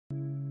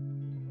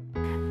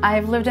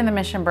I've lived in the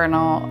Mission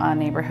Bernal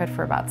neighborhood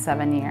for about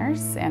 7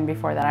 years, and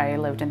before that I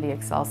lived in the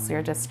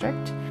Excelsior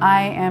district.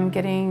 I am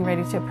getting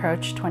ready to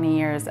approach 20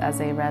 years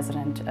as a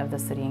resident of the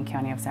city and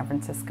county of San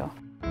Francisco.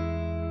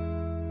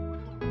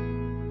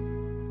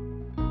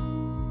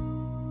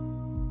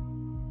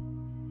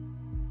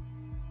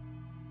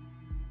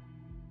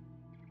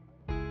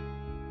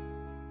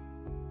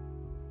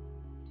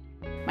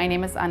 My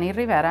name is Ani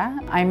Rivera.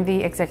 I'm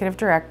the executive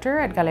director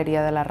at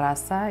Galeria de la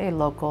Raza, a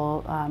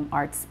local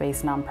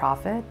arts-based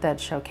nonprofit that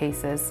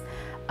showcases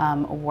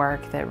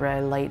work that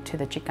relate to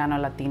the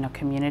Chicano-Latino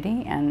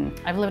community. And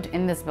I've lived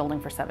in this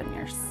building for 7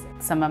 years.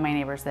 Some of my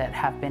neighbors that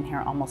have been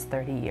here almost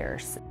 30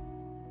 years.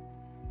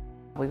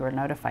 We were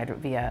notified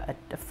via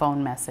a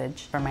phone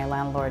message from my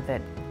landlord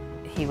that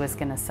he was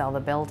going to sell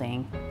the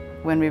building.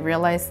 When we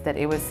realized that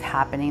it was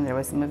happening, there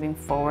was moving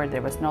forward,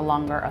 there was no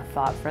longer a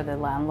thought for the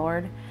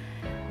landlord,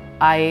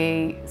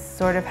 I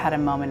sort of had a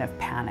moment of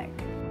panic.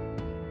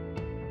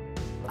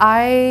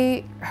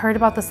 I heard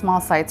about the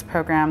Small Sites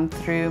program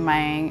through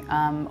my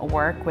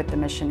work with the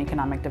Mission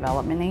Economic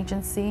Development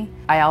Agency.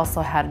 I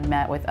also had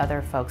met with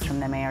other folks from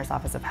the Mayor's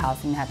Office of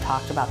Housing and had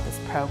talked about this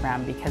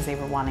program because they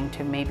were wanting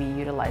to maybe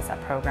utilize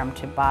that program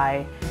to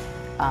buy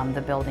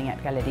the building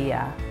at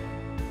Galeria.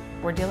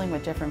 We're dealing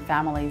with different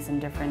families and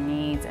different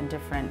needs and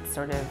different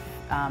sort of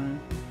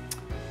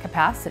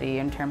capacity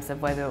in terms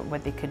of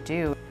what they could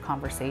do.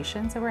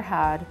 Conversations that were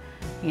had,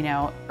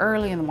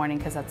 early in the morning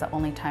because that's the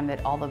only time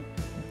that all the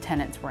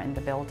tenants were in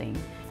the building.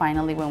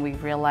 Finally, when we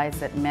realized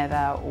that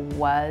MEDA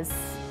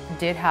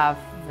did have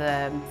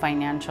the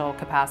financial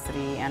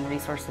capacity and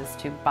resources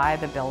to buy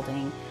the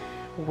building,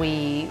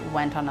 we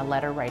went on a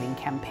letter writing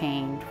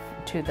campaign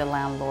to the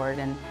landlord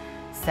and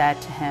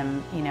said to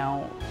him,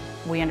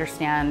 we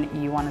understand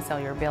you want to sell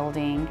your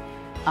building.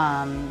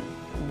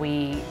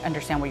 We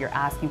understand what you're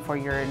asking for.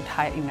 You're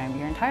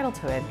entitled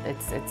to it.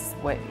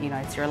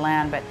 It's your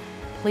land, but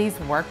please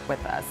work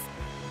with us.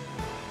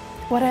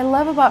 What I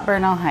love about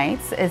Bernal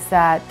Heights is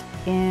that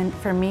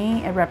for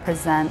me, it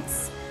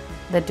represents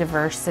the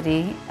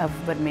diversity of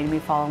what made me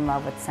fall in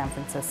love with San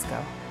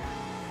Francisco.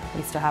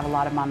 We still have a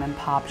lot of mom and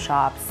pop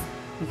shops.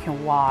 You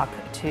can walk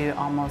to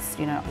almost,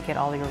 get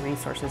all your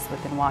resources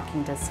within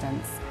walking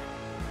distance.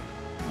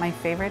 My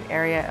favorite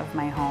area of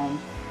my home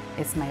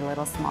is my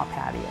little small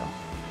patio.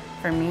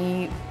 For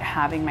me,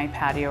 having my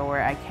patio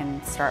where I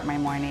can start my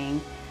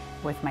morning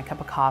with my cup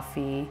of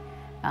coffee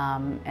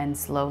and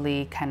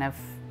slowly kind of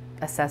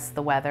assess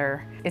the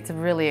weather, it's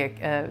really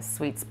a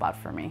sweet spot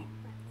for me,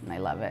 and I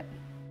love it.